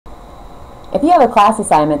If you have a class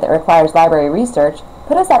assignment that requires library research,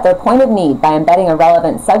 put us at their point of need by embedding a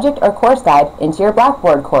relevant subject or course guide into your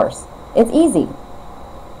Blackboard course. It's easy.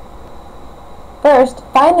 First,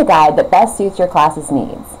 find the guide that best suits your class's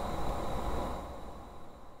needs.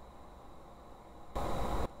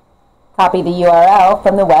 Copy the URL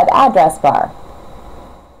from the web address bar.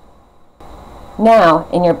 Now,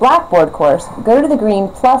 in your Blackboard course, go to the green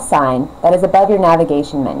plus sign that is above your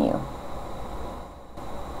navigation menu.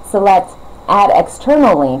 Select Add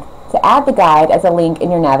External Link to add the guide as a link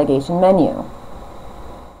in your navigation menu.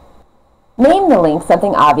 Name the link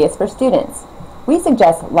something obvious for students. We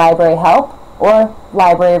suggest Library Help or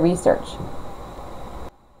Library Research.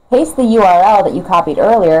 Paste the URL that you copied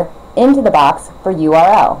earlier into the box for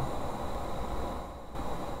URL.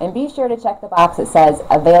 And be sure to check the box that says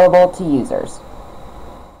Available to Users.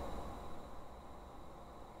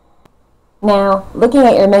 Now, looking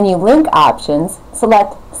at your menu link options,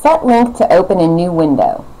 select Set Link to open in new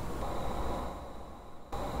window.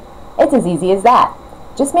 It's as easy as that.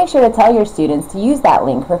 Just make sure to tell your students to use that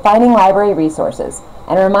link for finding library resources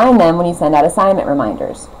and remind them when you send out assignment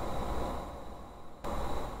reminders.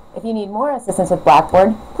 If you need more assistance with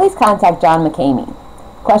Blackboard, please contact John McCamey.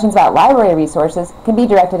 Questions about library resources can be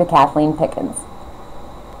directed to Kathleen Pickens.